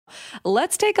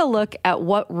Let's take a look at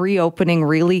what reopening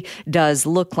really does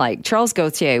look like. Charles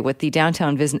Gauthier with the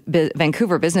Downtown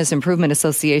Vancouver Business Improvement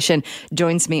Association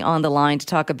joins me on the line to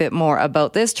talk a bit more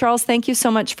about this. Charles, thank you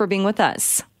so much for being with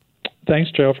us.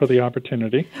 Thanks, Joe, for the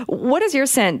opportunity. What is your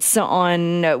sense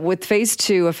on, with phase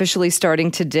 2 officially starting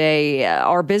today,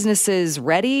 are businesses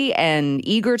ready and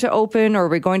eager to open, or are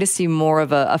we going to see more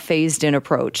of a phased-in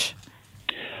approach?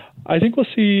 I think we'll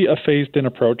see a phased-in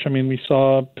approach. I mean, we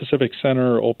saw Pacific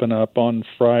Center open up on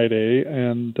Friday,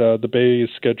 and the Bay is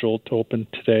scheduled to open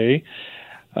today.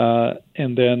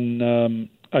 And then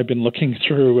I've been looking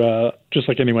through, just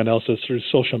like anyone else is, through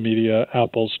social media.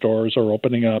 Apple stores are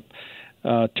opening up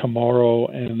tomorrow,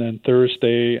 and then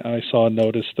Thursday I saw a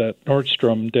notice that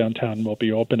Nordstrom downtown will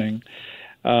be opening.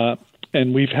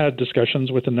 And we've had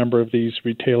discussions with a number of these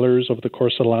retailers over the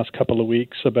course of the last couple of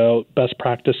weeks about best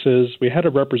practices. We had a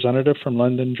representative from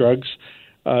London Drugs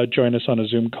join us on a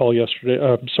Zoom call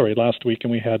last week,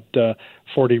 and we had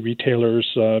 40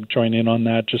 retailers join in on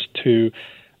that just to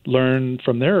learn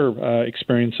from their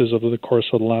experiences over the course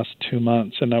of the last 2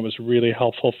 months, and that was really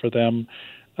helpful for them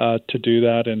to do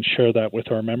that and share that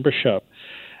with our membership.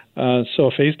 So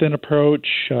a phased-in approach,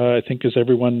 I think, as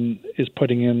everyone is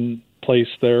putting in place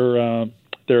their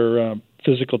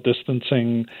physical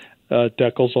distancing,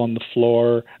 decals on the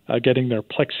floor, getting their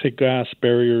plexiglass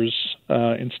barriers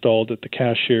installed at the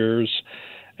cashiers,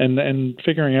 and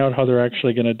figuring out how they're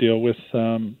actually going to deal with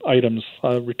items,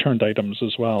 returned items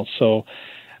as well. So,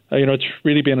 it's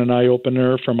really been an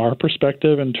eye-opener from our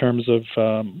perspective in terms of,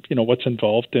 what's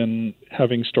involved in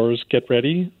having stores get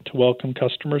ready to welcome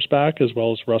customers back, as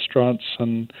well as restaurants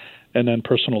and then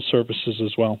personal services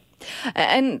as well.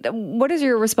 And what is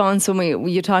your response when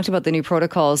you talked about the new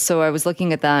protocols? So I was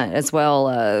looking at that as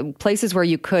well. Places where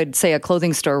you could, say a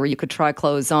clothing store where you could try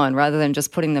clothes on rather than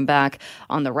just putting them back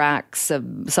on the racks.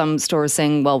 Some stores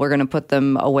saying, well, we're going to put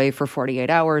them away for 48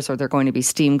 hours or they're going to be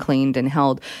steam cleaned and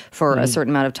held for a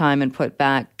certain amount of time and put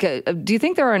back. Do you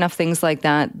think there are enough things like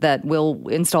that will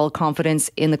install confidence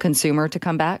in the consumer to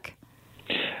come back?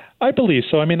 I believe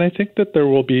so. I mean, I think that there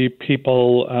will be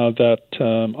people that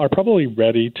are probably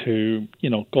ready to,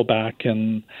 go back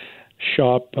and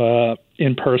shop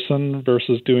in person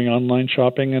versus doing online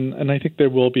shopping. And I think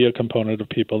there will be a component of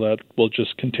people that will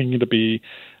just continue to be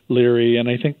leery. And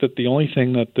I think that the only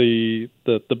thing that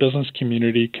the business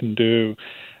community can do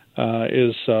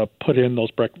is put in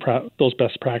those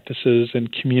best practices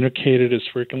and communicate it as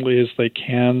frequently as they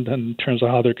can in terms of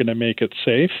how they're going to make it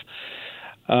safe.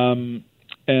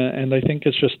 And I think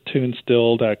it's just to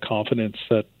instill that confidence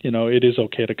that, it is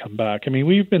okay to come back. I mean,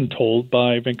 we've been told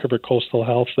by Vancouver Coastal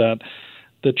Health that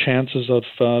the chances of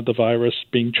the virus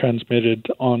being transmitted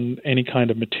on any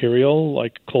kind of material,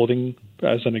 like clothing,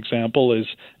 as an example,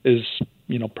 is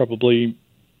probably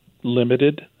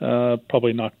limited,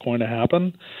 probably not going to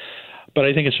happen. But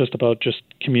I think it's just about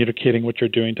communicating what you're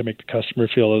doing to make the customer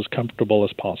feel as comfortable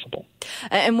as possible.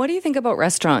 And what do you think about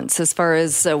restaurants? As far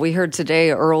as we heard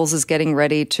today, Earl's is getting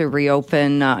ready to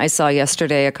reopen. I saw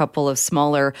yesterday a couple of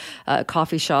smaller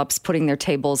coffee shops putting their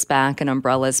tables back and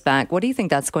umbrellas back. What do you think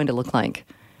that's going to look like?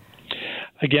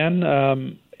 Again,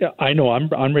 I know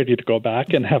I'm ready to go back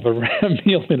and have a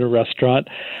meal in a restaurant.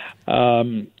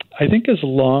 I think as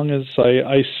long as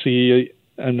I see,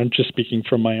 and I'm just speaking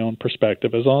from my own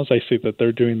perspective, as long as I see that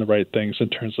they're doing the right things in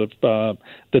terms of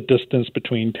the distance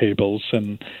between tables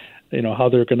and, how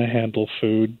they're going to handle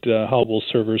food, how will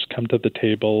servers come to the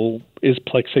table, is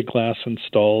plexiglass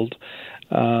installed,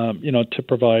 to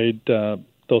provide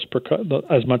those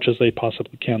as much as they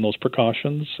possibly can, those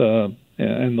precautions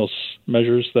and those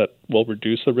measures that will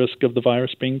reduce the risk of the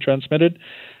virus being transmitted,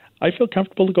 I feel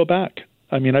comfortable to go back.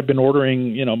 I mean, I've been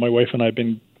ordering, my wife and I have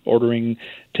been ordering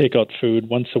takeout food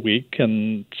once a week,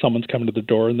 and someone's coming to the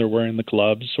door and they're wearing the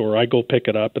gloves, or I go pick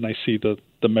it up and I see the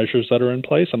measures that are in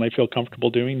place, and I feel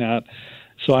comfortable doing that.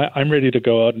 So I'm ready to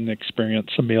go out and experience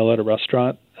a meal at a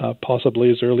restaurant, possibly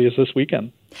as early as this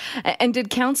weekend. And did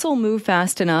council move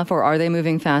fast enough, or are they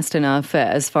moving fast enough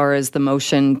as far as the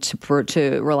motion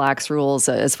to relax rules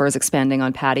as far as expanding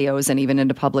on patios and even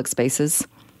into public spaces?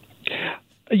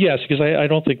 Yes, because I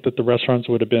don't think that the restaurants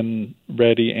would have been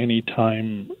ready any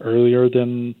time earlier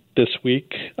than this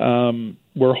week.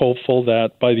 We're hopeful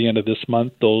that by the end of this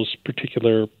month, those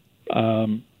particular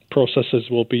processes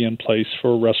will be in place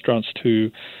for restaurants to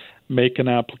make an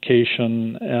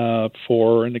application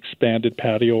for an expanded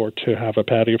patio or to have a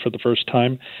patio for the first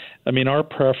time. I mean, our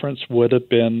preference would have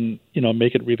been,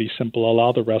 make it really simple,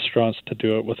 allow the restaurants to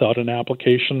do it without an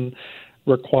application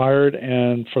required,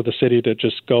 and for the city to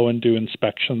just go and do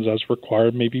inspections as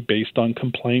required, maybe based on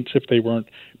complaints if they weren't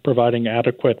providing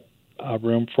adequate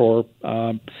room for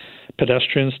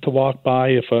pedestrians to walk by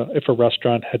if a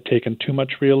restaurant had taken too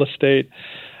much real estate.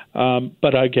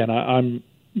 But again,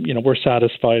 we're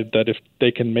satisfied that if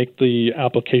they can make the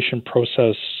application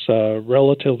process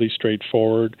relatively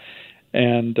straightforward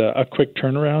and a quick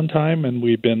turnaround time, and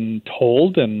we've been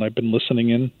told, and I've been listening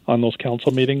in on those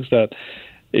council meetings, that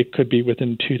it could be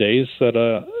within 2 days that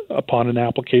upon an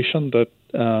application that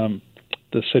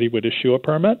the city would issue a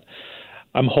permit.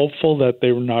 I'm hopeful that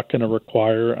they were not going to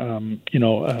require,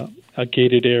 a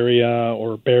gated area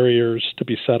or barriers to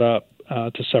be set up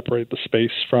to separate the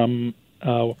space from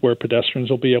where pedestrians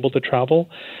will be able to travel.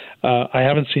 I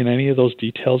haven't seen any of those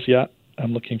details yet.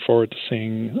 I'm looking forward to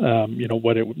seeing,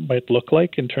 what it might look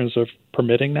like in terms of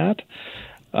permitting that.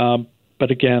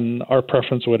 But again, our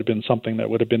preference would have been something that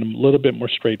would have been a little bit more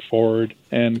straightforward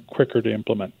and quicker to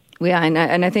implement. Yeah,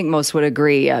 and I think most would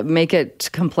agree. Make it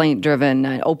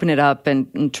complaint-driven, open it up,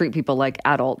 and treat people like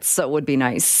adults. So it would be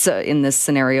nice in this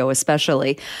scenario,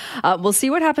 especially. We'll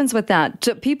see what happens with that.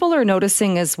 People are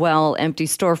noticing as well empty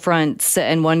storefronts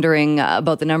and wondering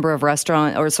about the number of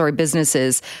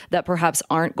businesses that perhaps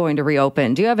aren't going to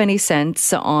reopen. Do you have any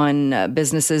sense on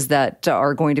businesses that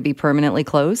are going to be permanently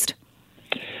closed?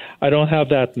 I don't have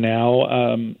that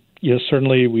now. Yes,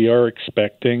 certainly we are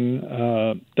expecting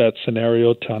that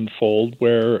scenario to unfold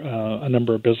where a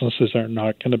number of businesses are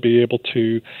not going to be able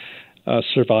to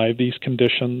survive these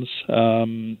conditions.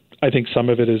 I think some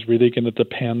of it is really going to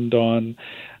depend on,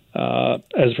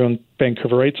 as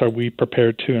Vancouverites, are we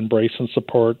prepared to embrace and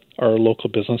support our local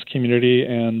business community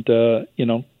and,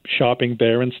 shopping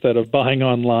there instead of buying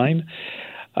online?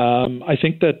 I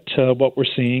think that what we're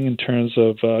seeing in terms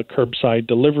of curbside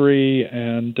delivery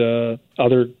and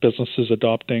other businesses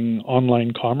adopting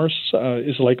online commerce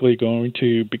is likely going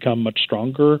to become much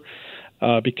stronger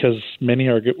because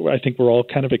I think we're all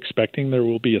kind of expecting there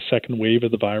will be a second wave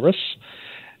of the virus.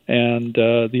 And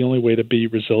the only way to be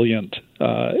resilient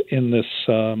in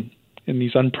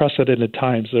these unprecedented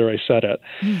times, there I said it,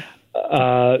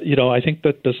 I think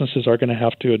that businesses are going to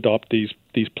have to adopt these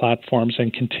platforms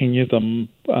and continue them,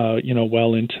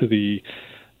 well into the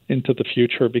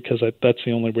future because that's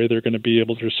the only way they're going to be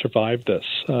able to survive this.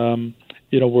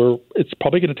 It's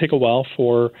probably going to take a while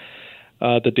for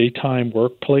the daytime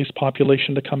workplace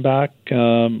population to come back.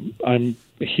 I'm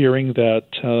hearing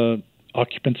that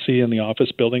occupancy in the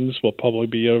office buildings will probably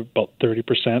be about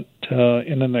 30%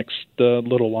 in the next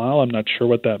little while. I'm not sure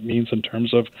what that means in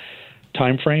terms of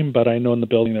time frame, but I know in the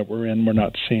building that we're in, we're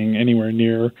not seeing anywhere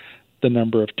near the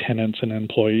number of tenants and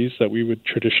employees that we would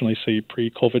traditionally see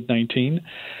pre-COVID-19.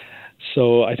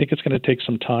 So I think it's going to take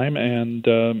some time, and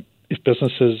if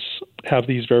businesses have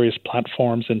these various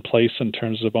platforms in place in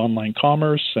terms of online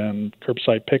commerce and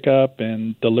curbside pickup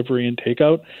and delivery and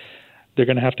takeout, they're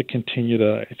going to have to continue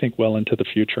to, I think, well into the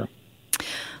future.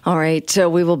 All right.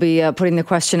 We will be putting the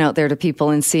question out there to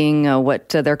people and seeing what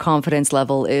their confidence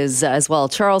level is as well.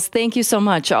 Charles, thank you so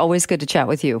much. Always good to chat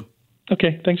with you.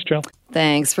 Okay. Thanks, Jill.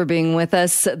 Thanks for being with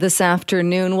us this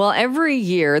afternoon. Well, every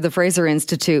year, the Fraser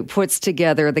Institute puts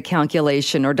together the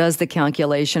calculation or does the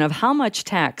calculation of how much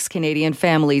tax Canadian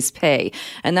families pay.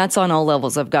 And that's on all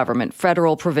levels of government,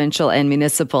 federal, provincial, and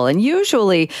municipal. And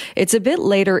usually it's a bit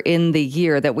later in the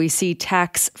year that we see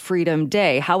Tax Freedom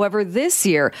Day. However, this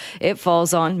year it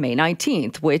falls on May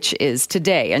 19th, which is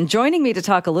today. And joining me to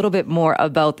talk a little bit more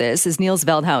about this is Niels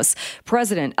Veldhuis,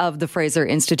 president of the Fraser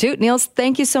Institute. Niels,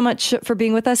 thank you so much for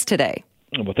being with us today.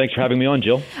 Well, thanks for having me on,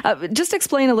 Jill. Just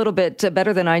explain a little bit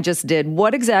better than I just did.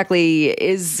 What exactly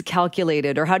is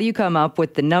calculated, or how do you come up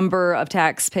with the number of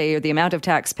tax paid or the amount of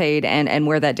tax paid and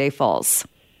where that day falls?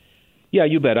 Yeah,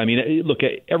 you bet. I mean, look,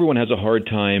 everyone has a hard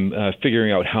time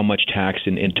figuring out how much tax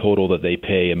in total that they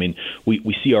pay. I mean,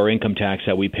 we see our income tax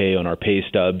that we pay on our pay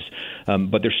stubs,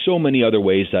 but there's so many other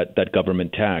ways that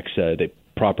government tax, the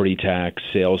property tax,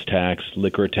 sales tax,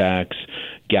 liquor tax,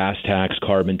 gas tax,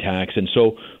 carbon tax. And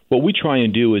so what we try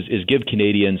and do is give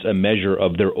Canadians a measure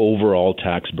of their overall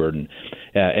tax burden.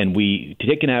 And we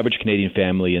take an average Canadian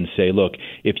family and say, look,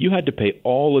 if you had to pay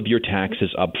all of your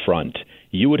taxes up front,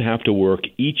 you would have to work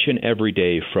each and every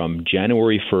day from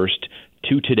January 1st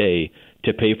to today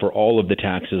to pay for all of the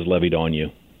taxes levied on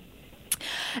you.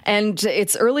 And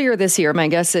it's earlier this year, my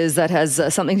guess is that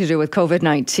has something to do with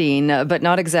COVID-19, but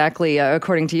not exactly,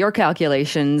 according to your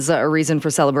calculations, a reason for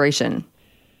celebration.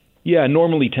 Yeah,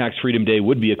 normally Tax Freedom Day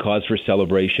would be a cause for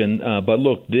celebration. But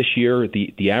look, this year,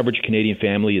 the average Canadian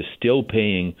family is still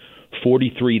paying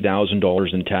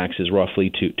 $43,000 in taxes,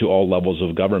 roughly, to all levels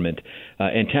of government.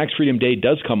 And Tax Freedom Day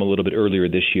does come a little bit earlier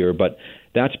this year, but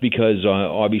That's because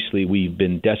obviously we've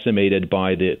been decimated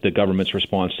by the government's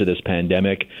response to this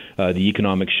pandemic. The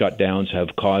economic shutdowns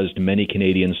have caused many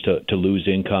Canadians to lose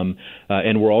income,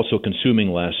 and we're also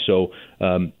consuming less. So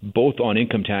both on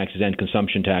income taxes and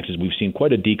consumption taxes, we've seen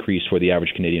quite a decrease for the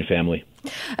average Canadian family.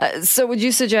 So would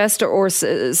you suggest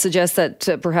suggest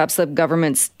that perhaps the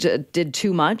governments did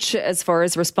too much as far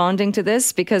as responding to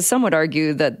this? Because some would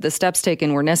argue that the steps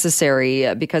taken were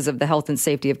necessary because of the health and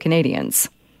safety of Canadians.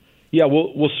 Yeah,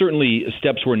 well, certainly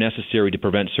steps were necessary to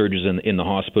prevent surges in the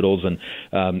hospitals, and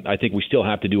I think we still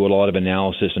have to do a lot of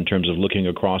analysis in terms of looking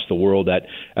across the world at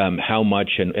how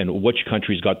much and which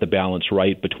countries got the balance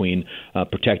right between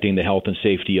protecting the health and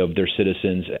safety of their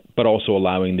citizens, but also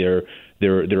allowing their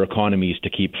economies to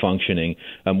keep functioning.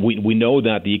 We know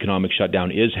that the economic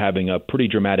shutdown is having a pretty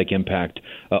dramatic impact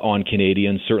on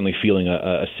Canadians, certainly feeling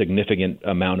a significant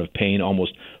amount of pain.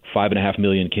 Almost 5.5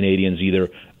 million Canadians either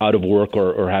out of work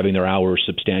or having their hours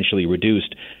substantially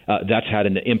reduced. That's had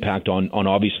an impact on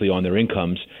obviously on their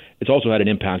incomes. It's also had an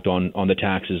impact on the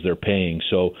taxes they're paying.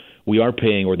 So we are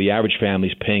paying, or the average family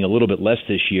is paying a little bit less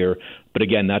this year. But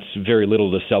again, that's very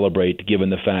little to celebrate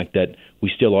given the fact that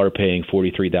we still are paying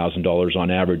 $43,000 on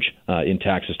average in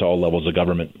taxes to all levels of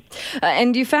government.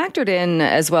 And you factored in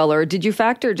as well, or did you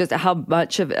factor just how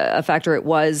much of a factor it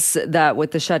was that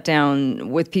with the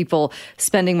shutdown, with people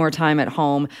spending more time at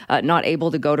home, not able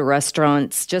to go to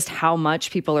restaurants, just how much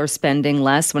people are spending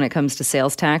less when it comes to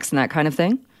sales tax and that kind of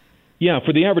thing? Yeah,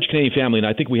 for the average Canadian family, and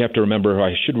I think we have to remember,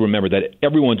 I should remember that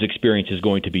everyone's experience is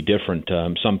going to be different.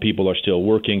 Some people are still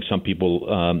working. Some people,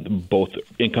 both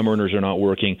income earners are not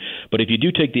working. But if you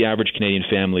do take the average Canadian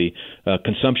family,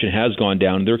 consumption has gone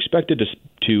down. They're expected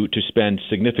to spend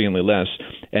significantly less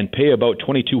and pay about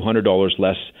 $2,200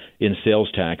 less in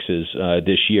sales taxes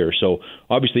this year. So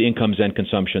obviously incomes and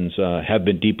consumptions have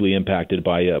been deeply impacted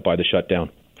by the shutdown.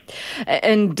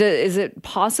 And is it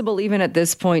possible, even at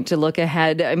this point, to look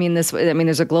ahead? I mean, there's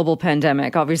a global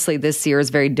pandemic. Obviously, this year is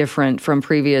very different from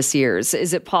previous years.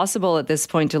 Is it possible at this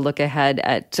point to look ahead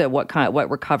at what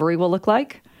recovery will look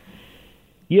like?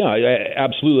 Yeah,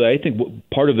 absolutely. I think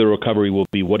part of the recovery will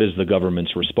be what is the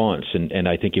government's response. And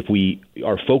I think if we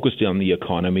are focused on the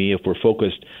economy, if we're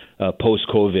focused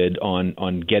post-COVID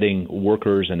on getting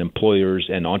workers and employers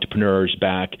and entrepreneurs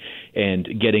back and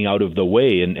getting out of the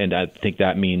way, and I think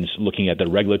that means looking at the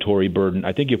regulatory burden.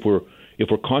 I think if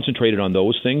we're concentrated on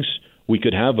those things, we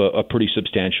could have a pretty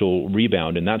substantial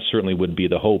rebound. And that certainly would be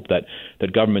the hope, that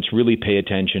governments really pay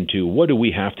attention to what do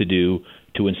we have to do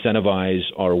to incentivize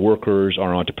our workers,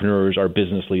 our entrepreneurs, our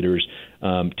business leaders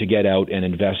to get out and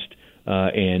invest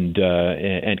and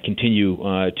continue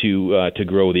to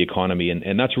grow the economy.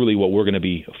 And that's really what we're going to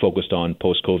be focused on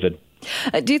post-COVID.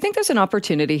 Do you think there's an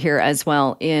opportunity here as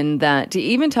well in that,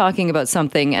 even talking about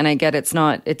something, and I get it's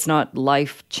not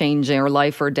life changing or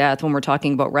life or death when we're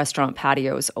talking about restaurant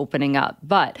patios opening up,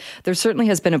 but there certainly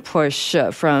has been a push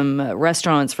from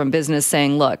restaurants, from business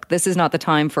saying, look, this is not the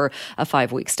time for a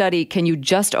 5-week study. Can you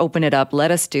just open it up?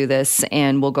 Let us do this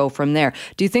and we'll go from there.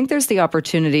 Do you think there's the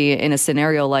opportunity in a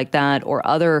scenario like that or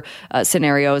other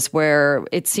scenarios where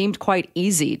it seemed quite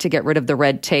easy to get rid of the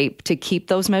red tape to keep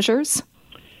those measures?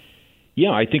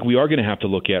 Yeah, I think we are going to have to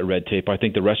look at red tape. I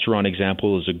think the restaurant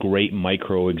example is a great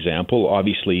micro example.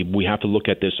 Obviously, we have to look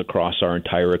at this across our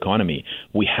entire economy.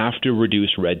 We have to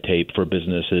reduce red tape for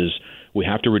businesses. We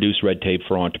have to reduce red tape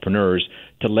for entrepreneurs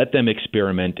to let them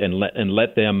experiment and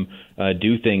let them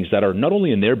do things that are not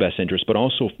only in their best interest, but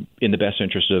also in the best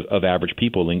interest of average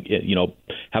people, and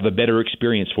have a better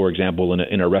experience, for example,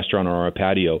 in a restaurant or a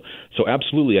patio. So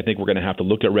absolutely, I think we're going to have to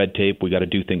look at red tape. We got to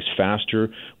do things faster.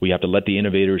 We have to let the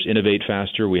innovators innovate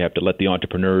faster. We have to let the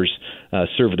entrepreneurs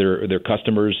serve their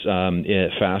customers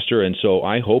faster. And so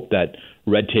I hope that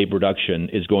red tape reduction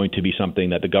is going to be something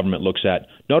that the government looks at,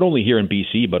 not only here in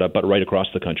BC, but right across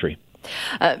the country.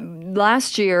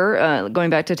 Last year, going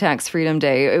back to Tax Freedom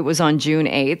Day, it was on June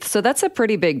 8th. So that's a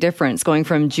pretty big difference going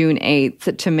from June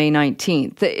 8th to May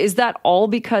 19th. Is that all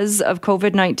because of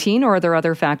COVID-19 or are there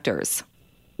other factors?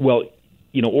 Well,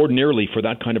 ordinarily for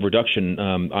that kind of reduction,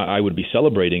 I would be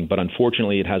celebrating. But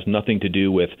unfortunately, it has nothing to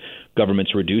do with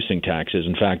governments reducing taxes.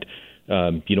 In fact,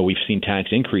 we've seen tax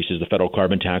increases. The federal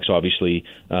carbon tax obviously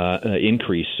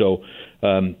increased. So,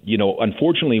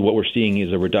 unfortunately, what we're seeing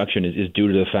is a reduction is due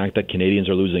to the fact that Canadians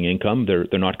are losing income. They're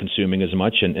not consuming as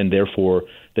much, and therefore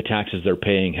the taxes they're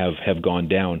paying have gone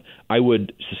down. I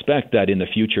would suspect that in the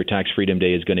future, Tax Freedom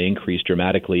Day is going to increase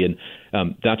dramatically,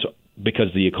 and that's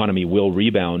because the economy will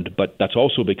rebound, but that's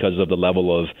also because of the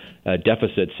level of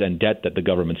deficits and debt that the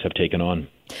governments have taken on.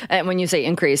 And when you say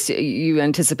increase, you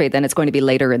anticipate then it's going to be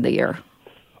later in the year?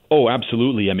 Oh,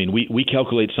 absolutely. I mean, we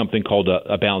calculate something called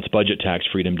a balanced budget tax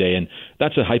freedom day, and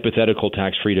that's a hypothetical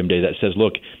tax freedom day that says,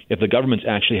 look, if the governments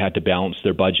actually had to balance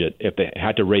their budget, if they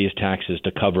had to raise taxes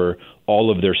to cover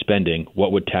all of their spending,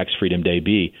 what would tax freedom day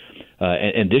be?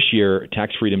 And this year,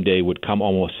 tax freedom day would come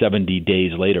almost 70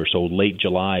 days later, so late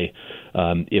July,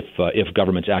 if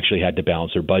governments actually had to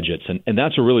balance their budgets. And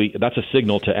that's a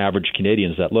signal to average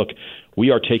Canadians that, look, we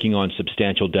are taking on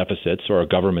substantial deficits, or our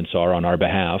governments are on our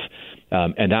behalf.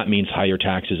 And that means higher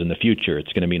taxes in the future.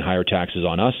 It's going to mean higher taxes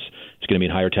on us. It's going to mean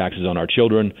higher taxes on our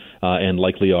children and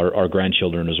likely our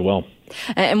grandchildren as well.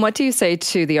 And what do you say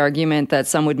to the argument that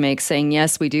some would make saying,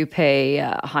 yes, we do pay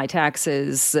high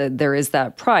taxes, there is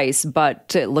that price,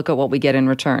 but look at what we get in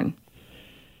return?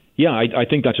 Yeah, I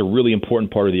think that's a really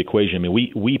important part of the equation. I mean,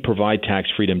 we provide Tax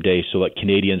Freedom Day so that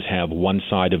Canadians have one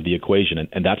side of the equation,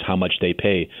 and that's how much they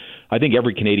pay. I think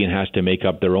every Canadian has to make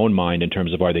up their own mind in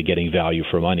terms of are they getting value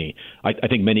for money. I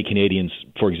think many Canadians,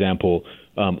 for example,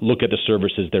 look at the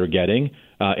services they're getting,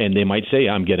 and they might say,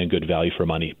 I'm getting good value for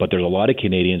money. But there's a lot of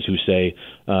Canadians who say,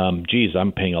 geez,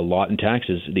 I'm paying a lot in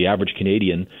taxes. The average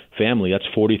Canadian family, that's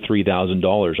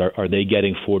 $43,000. Are they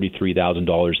getting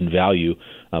 $43,000 in value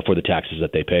for the taxes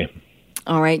that they pay?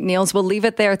 All right, Niels, we'll leave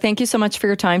it there. Thank you so much for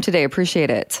your time today. Appreciate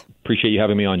it. Appreciate you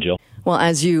having me on, Jill. Well,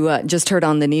 as you just heard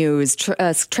on the news,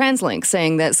 TransLink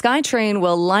saying that SkyTrain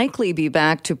will likely be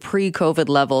back to pre-COVID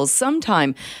levels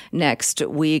sometime next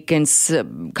week. And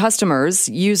customers,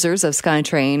 users of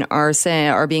SkyTrain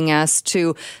are being asked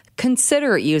to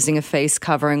consider using a face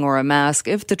covering or a mask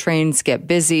if the trains get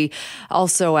busy.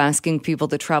 Also asking people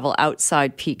to travel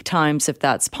outside peak times if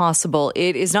that's possible.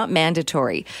 It is not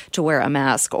mandatory to wear a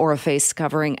mask or a face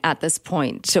covering at this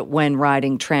point when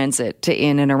riding transit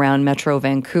in and around Metro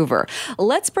Vancouver.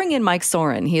 Let's bring in Mike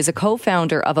Soren. He is a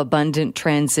co-founder of Abundant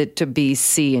Transit to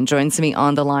BC and joins me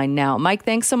on the line now. Mike,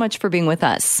 thanks so much for being with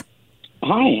us.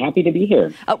 Hi, happy to be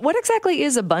here. What exactly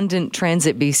is Abundant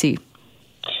Transit BC?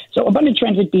 So Abundant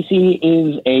Transit BC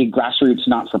is a grassroots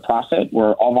not-for-profit.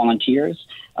 We're all volunteers,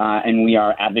 and we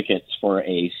are advocates for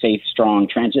a safe, strong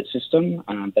transit system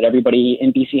that everybody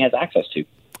in BC has access to.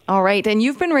 All right. And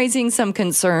you've been raising some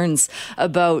concerns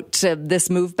about this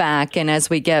move back. And as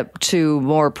we get to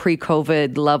more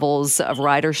pre-COVID levels of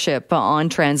ridership on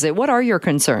transit, what are your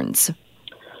concerns?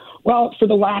 Well, for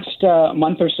the last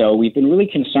month or so, we've been really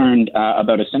concerned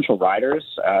about essential riders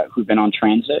who've been on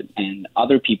transit and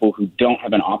other people who don't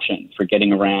have an option for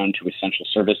getting around to essential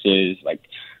services like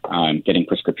getting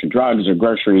prescription drugs or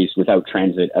groceries without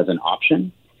transit as an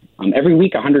option. Every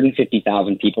week,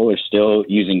 150,000 people are still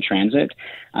using transit.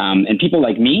 And people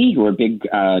like me, who are big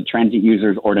transit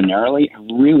users ordinarily, have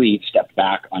really stepped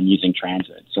back on using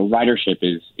transit. So ridership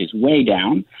is way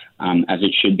down, as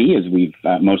it should be, as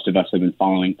most of us have been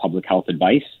following public health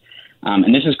advice.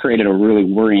 And this has created a really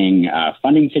worrying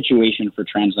funding situation for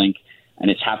TransLink, and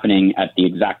it's happening at the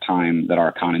exact time that our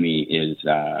economy is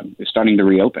starting to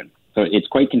reopen. So it's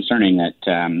quite concerning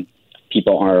that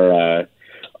people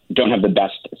don't have the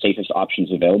best, safest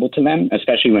options available to them,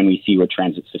 especially when we see what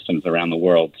transit systems around the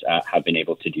world have been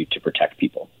able to do to protect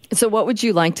people. So what would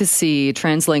you like to see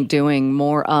TransLink doing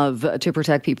more of to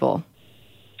protect people?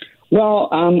 Well,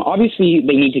 obviously,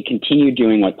 they need to continue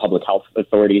doing what public health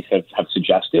authorities have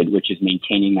suggested, which is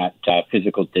maintaining that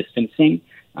physical distancing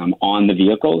on the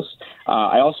vehicles.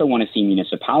 I also want to see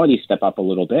municipalities step up a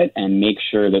little bit and make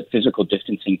sure that physical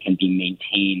distancing can be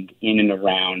maintained in and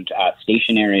around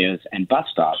station areas and bus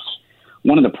stops.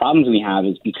 One of the problems we have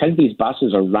is because these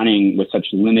buses are running with such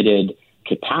limited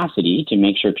capacity to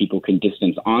make sure people can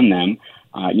distance on them,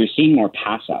 you're seeing more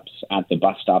pass-ups at the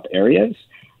bus stop areas.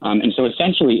 And so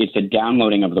essentially it's a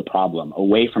downloading of the problem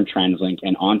away from TransLink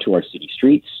and onto our city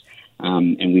streets.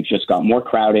 And we've just got more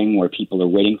crowding where people are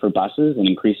waiting for buses and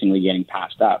increasingly getting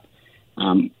passed up.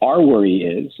 Our worry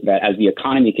is that as the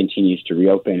economy continues to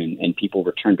reopen and people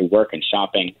return to work and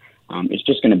shopping, it's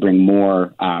just going to bring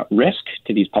more risk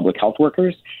to these public health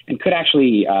workers and could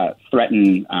actually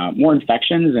threaten more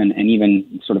infections and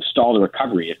even sort of stall the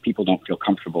recovery if people don't feel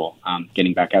comfortable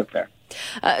getting back out there.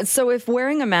 So if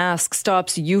wearing a mask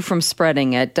stops you from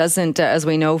spreading it, doesn't, as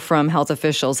we know from health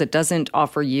officials, it doesn't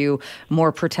offer you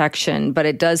more protection, but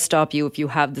it does stop you if you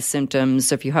have the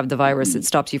symptoms, if you have the virus, it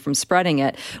stops you from spreading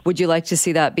it. Would you like to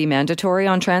see that be mandatory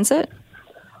on transit?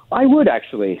 I would,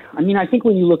 actually. I mean, I think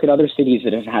when you look at other cities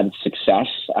that have had success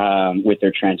with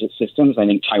their transit systems, I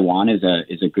think Taiwan is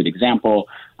a good example.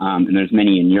 and there's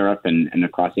many in Europe and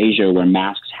across Asia where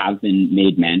masks have been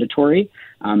made mandatory.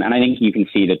 And I think you can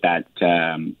see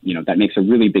that makes a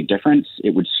really big difference.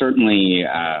 It would certainly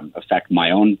affect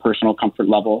my own personal comfort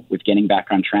level with getting back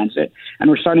on transit. And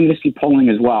we're starting to see polling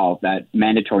as well that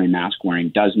mandatory mask wearing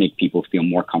does make people feel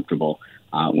more comfortable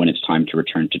when it's time to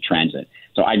return to transit.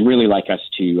 So I'd really like us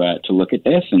to look at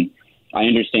this. And I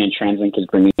understand TransLink is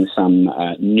bringing some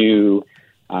new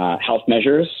health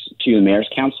measures to the Mayor's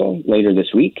Council later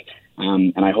this week.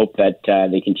 And I hope that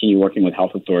they continue working with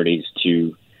health authorities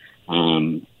to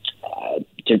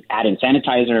add in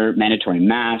sanitizer, mandatory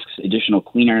masks, additional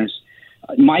cleaners.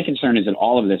 My concern is that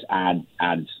all of this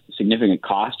adds significant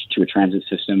cost to a transit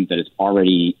system that is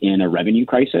already in a revenue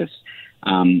crisis.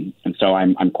 And so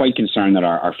I'm quite concerned that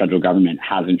our federal government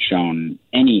hasn't shown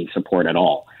any support at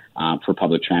all for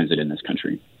public transit in this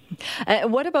country.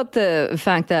 What about the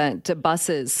fact that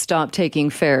buses stopped taking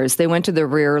fares? They went to the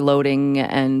rear loading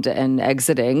and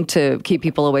exiting to keep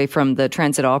people away from the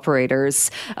transit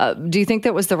operators. Do you think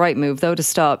that was the right move, though, to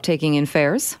stop taking in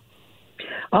fares?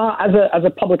 As a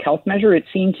public health measure, it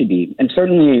seemed to be. And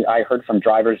certainly I heard from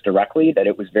drivers directly that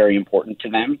it was very important to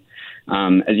them.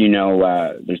 As you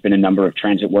know, there's been a number of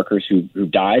transit workers who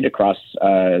died across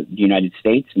the United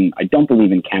States, and I don't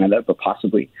believe in Canada, but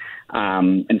possibly.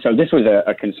 And so this was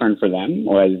a concern for them,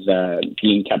 was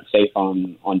being kept safe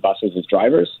on buses as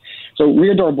drivers. So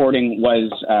rear door boarding was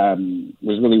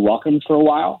really welcome for a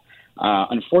while.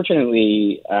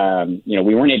 Unfortunately,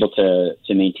 we weren't able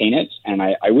to maintain it, and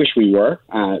I wish we were,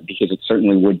 because it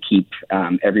certainly would keep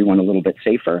everyone a little bit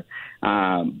safer.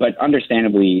 But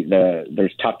understandably,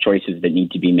 there's tough choices that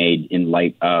need to be made in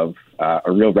light of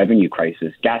a real revenue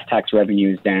crisis. Gas tax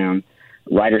revenue is down,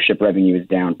 ridership revenue is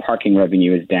down, parking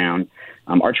revenue is down.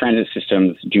 Our transit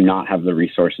systems do not have the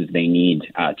resources they need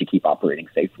to keep operating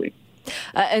safely.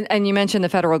 And you mentioned the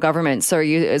federal government. So are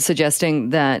you suggesting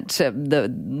that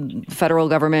the federal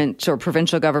government or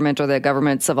provincial government or the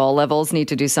governments of all levels need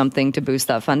to do something to boost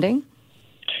that funding?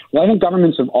 Well, I think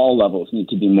governments of all levels need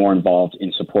to be more involved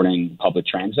in supporting public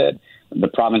transit. The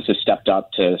province has stepped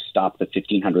up to stop the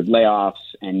 1,500 layoffs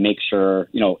and make sure,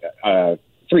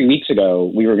 3 weeks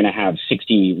ago, we were going to have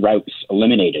 60 routes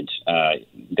eliminated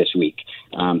this week.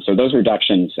 So those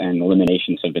reductions and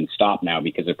eliminations have been stopped now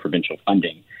because of provincial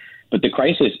funding. But the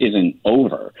crisis isn't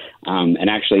over. And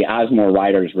actually, as more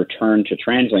riders return to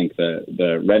TransLink,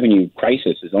 the revenue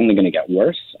crisis is only going to get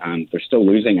worse. They're still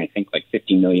losing, I think, like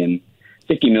 $50 million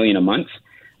a month.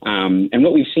 And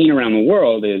what we've seen around the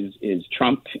world is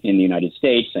Trump in the United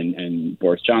States and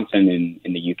Boris Johnson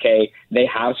in the UK. They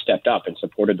have stepped up and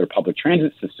supported their public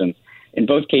transit systems, in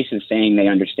both cases saying they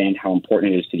understand how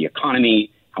important it is to the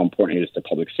economy, how important it is to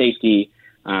public safety.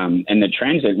 And the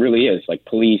transit really is like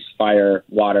police, fire,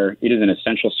 water. It is an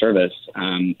essential service,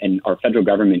 and our federal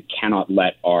government cannot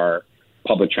let our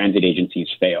public transit agencies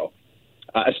fail,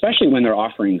 especially when they're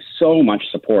offering so much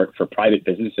support for private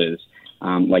businesses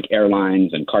like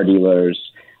airlines and car dealers.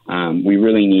 We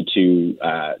really need to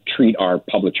treat our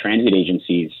public transit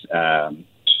agencies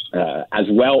as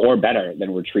well or better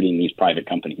than we're treating these private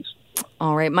companies.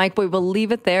 All right, Mike, we will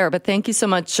leave it there, but thank you so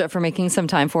much for making some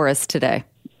time for us today.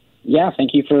 Yeah,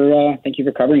 thank you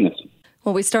for covering this.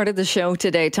 Well, we started the show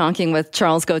today talking with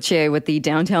Charles Gauthier with the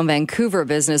Downtown Vancouver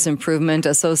Business Improvement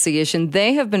Association.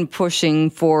 They have been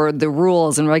pushing for the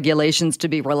rules and regulations to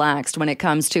be relaxed when it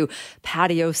comes to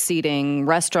patio seating,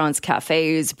 restaurants,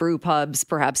 cafes, brew pubs,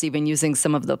 perhaps even using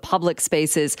some of the public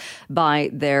spaces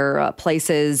by their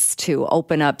places to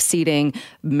open up seating,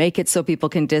 make it so people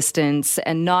can distance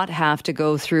and not have to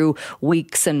go through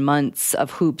weeks and months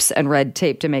of hoops and red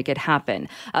tape to make it happen.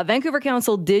 Vancouver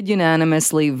Council did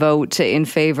unanimously vote in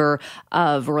favor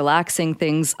of relaxing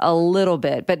things a little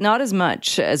bit, but not as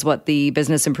much as what the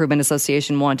Business Improvement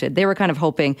Association wanted. They were kind of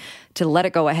hoping to let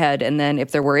it go ahead, and then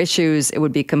if there were issues, it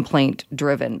would be complaint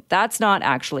driven. That's not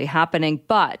actually happening,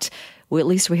 but at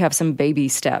least we have some baby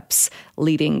steps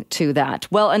leading to that.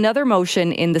 Well, another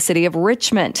motion in the city of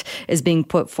Richmond is being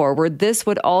put forward. This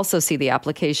would also see the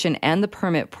application and the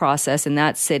permit process in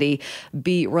that city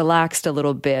be relaxed a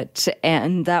little bit.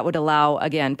 And that would allow,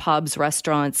 again, pubs,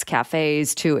 restaurants,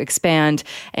 cafes to expand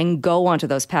and go onto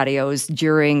those patios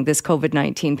during this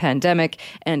COVID-19 pandemic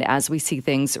and as we see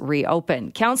things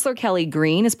reopen. Councillor Kelly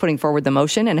Green is putting forward the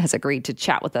motion and has agreed to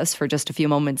chat with us for just a few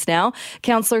moments now.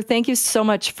 Councillor, thank you so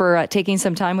much for taking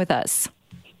some time with us.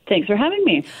 Thanks for having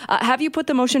me. Have you put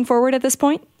the motion forward at this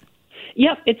point?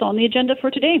 Yep, it's on the agenda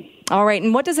for today. All right,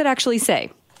 and what does it actually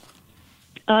say?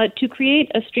 To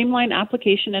create a streamlined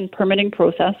application and permitting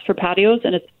process for patios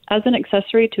and as an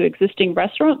accessory to existing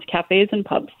restaurants, cafes, and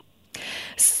pubs.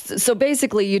 So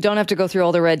basically, you don't have to go through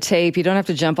all the red tape. You don't have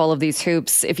to jump all of these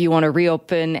hoops if you want to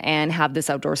reopen and have this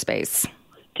outdoor space.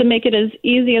 To make it as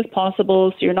easy as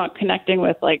possible so you're not connecting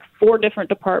with like 4 different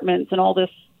departments and all this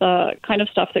kind of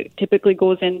stuff that typically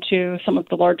goes into some of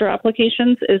the larger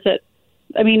applications is that,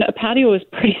 I mean, a patio is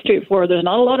pretty straightforward. There's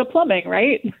not a lot of plumbing,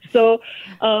 right? So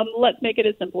let's make it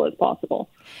as simple as possible.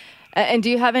 And do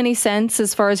you have any sense,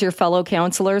 as far as your fellow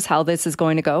councillors, how this is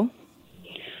going to go?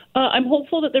 I'm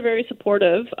hopeful that they're very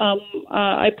supportive.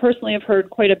 I personally have heard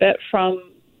quite a bit from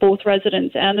both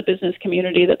residents and the business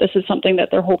community that this is something that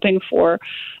they're hoping for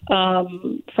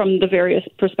from the various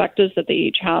perspectives that they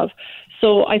each have.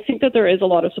 So I think that there is a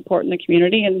lot of support in the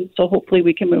community, and so hopefully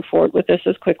we can move forward with this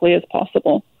as quickly as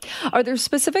possible. Are there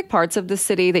specific parts of the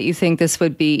city that you think this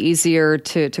would be easier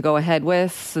to go ahead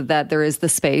with, that there is the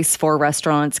space for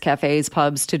restaurants, cafes,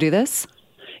 pubs to do this?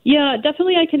 Yeah,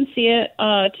 definitely I can see it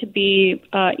to be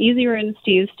easier in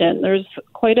Steveston. There's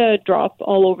quite a drop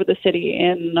all over the city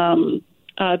in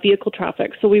vehicle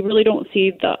traffic, so we really don't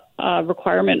see the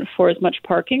requirement for as much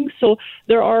parking. So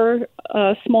there are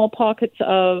small pockets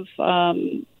of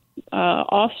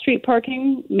off-street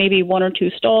parking, maybe 1 or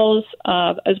 2 stalls,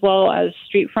 as well as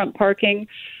street front parking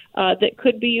that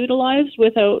could be utilized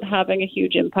without having a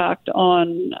huge impact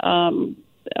on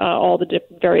all the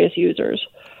various users.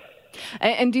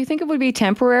 And do you think it would be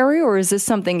temporary, or is this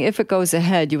something, if it goes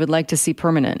ahead, you would like to see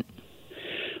permanent?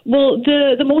 Well,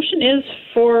 the motion is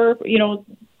for,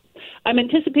 I'm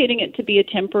anticipating it to be a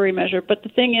temporary measure. But the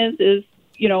thing is,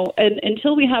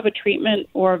 until we have a treatment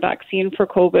or a vaccine for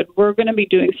COVID, we're going to be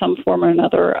doing some form or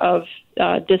another of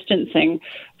distancing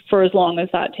for as long as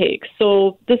that takes.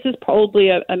 So this is probably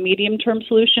a medium-term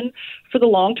solution. For the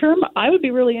long term, I would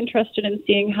be really interested in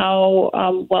seeing how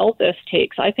well this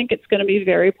takes. I think it's going to be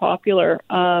very popular.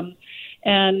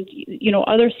 And,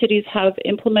 other cities have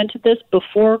implemented this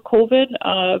before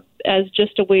COVID as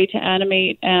just a way to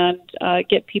animate and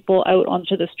get people out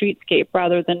onto the streetscape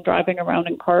rather than driving around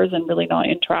in cars and really not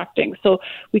interacting. So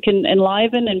we can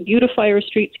enliven and beautify our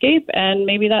streetscape, and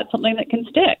maybe that's something that can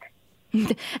stick.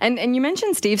 And you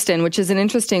mentioned Steveston, which is an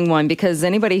interesting one, because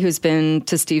anybody who's been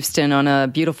to Steveston on a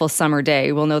beautiful summer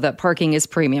day will know that parking is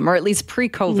premium, or at least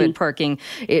pre-COVID parking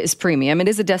is premium. It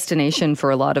is a destination for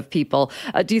a lot of people.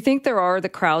 Do you think there are the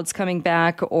crowds coming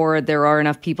back, or there are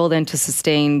enough people then to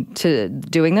sustain to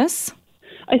doing this?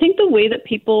 I think the way that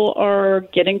people are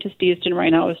getting to Steveston right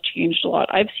now has changed a lot.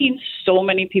 I've seen so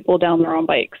many people down there on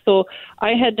bikes. So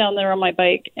I head down there on my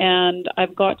bike, and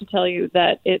I've got to tell you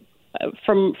that it's,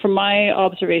 from my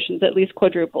observations, at least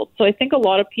quadrupled. So I think a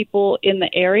lot of people in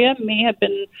the area may have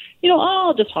been,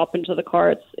 I'll just hop into the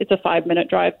car. It's a 5-minute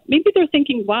drive. Maybe they're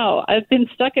thinking, wow, I've been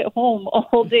stuck at home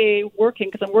all day working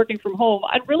because I'm working from home.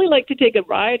 I'd really like to take a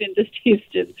ride into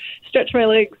Steveston, stretch my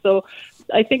legs. So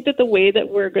I think that the way that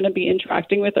we're going to be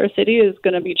interacting with our city is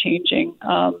going to be changing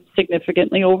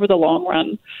significantly over the long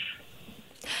run.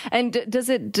 And does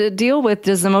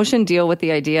the motion deal with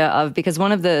the idea of, because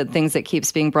one of the things that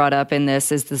keeps being brought up in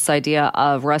this is this idea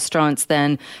of restaurants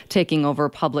then taking over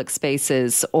public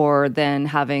spaces, or then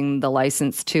having the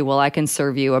license to, well, I can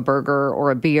serve you a burger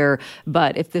or a beer,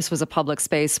 but if this was a public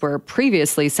space where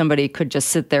previously somebody could just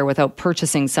sit there without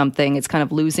purchasing something, it's kind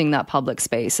of losing that public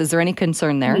space. Is there any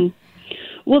concern there?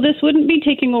 Well, this wouldn't be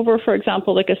taking over, for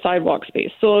example, like a sidewalk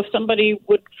space. So if somebody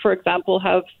would, for example,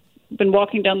 have been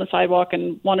walking down the sidewalk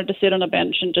and wanted to sit on a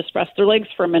bench and just rest their legs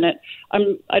for a minute,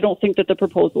 I don't think that the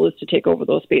proposal is to take over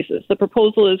those spaces. The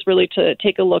proposal is really to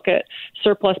take a look at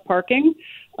surplus parking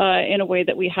in a way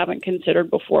that we haven't considered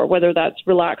before, whether that's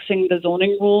relaxing the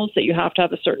zoning rules that you have to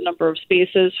have a certain number of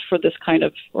spaces for this kind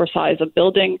of or size of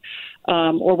building,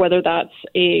 or whether that's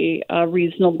a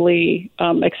reasonably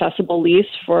accessible lease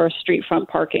for street front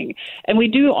parking. And we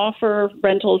do offer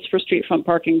rentals for street front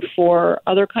parking for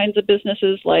other kinds of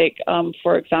businesses, like,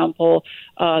 for example,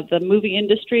 the movie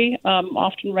industry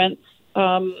often rents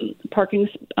parking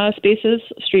spaces,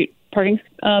 street parking.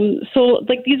 So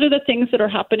these are the things that are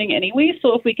happening anyway.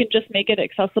 So if we can just make it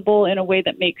accessible in a way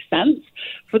that makes sense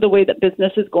for the way that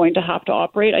business is going to have to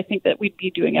operate, I think that we'd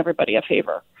be doing everybody a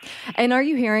favor. And are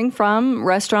you hearing from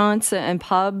restaurants and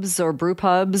pubs or brew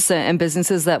pubs and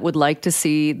businesses that would like to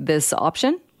see this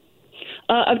option?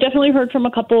 I've definitely heard from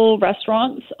a couple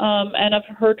restaurants, and I've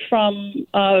heard from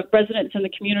residents in the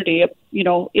community,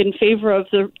 in favor of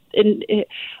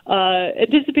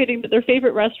anticipating that their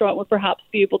favorite restaurant would perhaps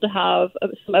be able to have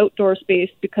some outdoor space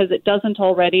because it doesn't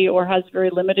already or has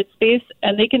very limited space,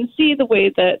 and they can see the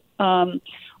way that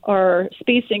our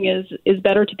spacing is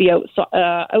better to be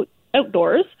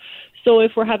outdoors. So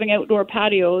if we're having outdoor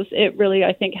patios, it really,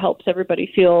 I think, helps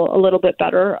everybody feel a little bit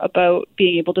better about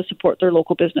being able to support their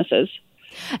local businesses.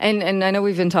 And I know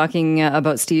we've been talking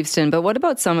about Steveston, but what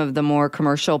about some of the more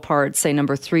commercial parts, say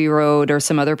Number 3 Road or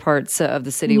some other parts of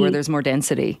the city where there's more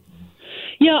density?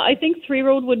 Yeah, I think 3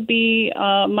 Road would be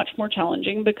much more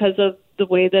challenging because of the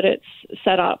way that it's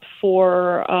set up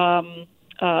for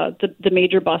the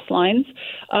major bus lines.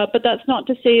 But that's not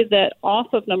to say that off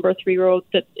of Number 3 Road,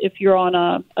 that if you're on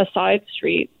a side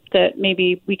street, that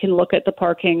maybe we can look at the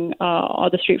parking, or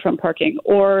the street front parking.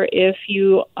 Or if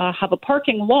you have a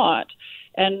parking lot,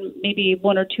 and maybe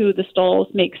one or two of the stalls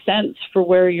make sense for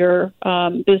where your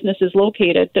business is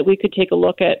located, that we could take a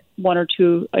look at one or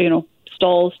two,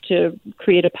 stalls to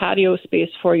create a patio space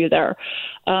for you there.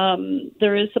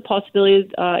 There is a possibility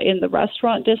in the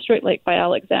restaurant district, like by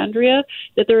Alexandria,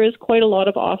 that there is quite a lot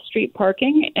of off-street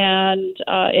parking, and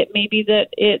it may be that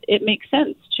it makes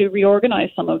sense to reorganize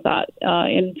some of that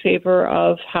in favor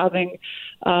of having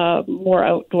more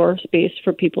outdoor space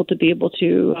for people to be able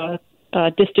to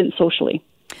distance socially.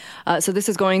 So this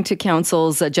is going to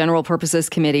Council's General Purposes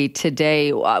Committee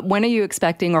today. When are you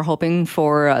expecting or hoping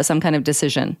for some kind of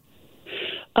decision?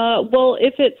 Well,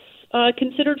 if it's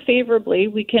considered favorably,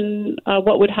 we can.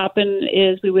 What would happen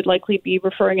is we would likely be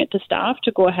referring it to staff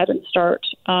to go ahead and start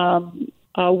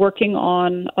working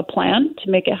on a plan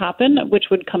to make it happen, which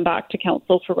would come back to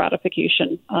Council for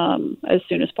ratification as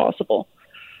soon as possible.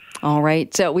 All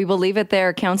right. We will leave it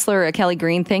there. Councillor Kelly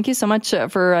Green, thank you so much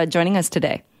for joining us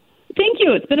today. Thank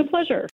you. It's been a pleasure.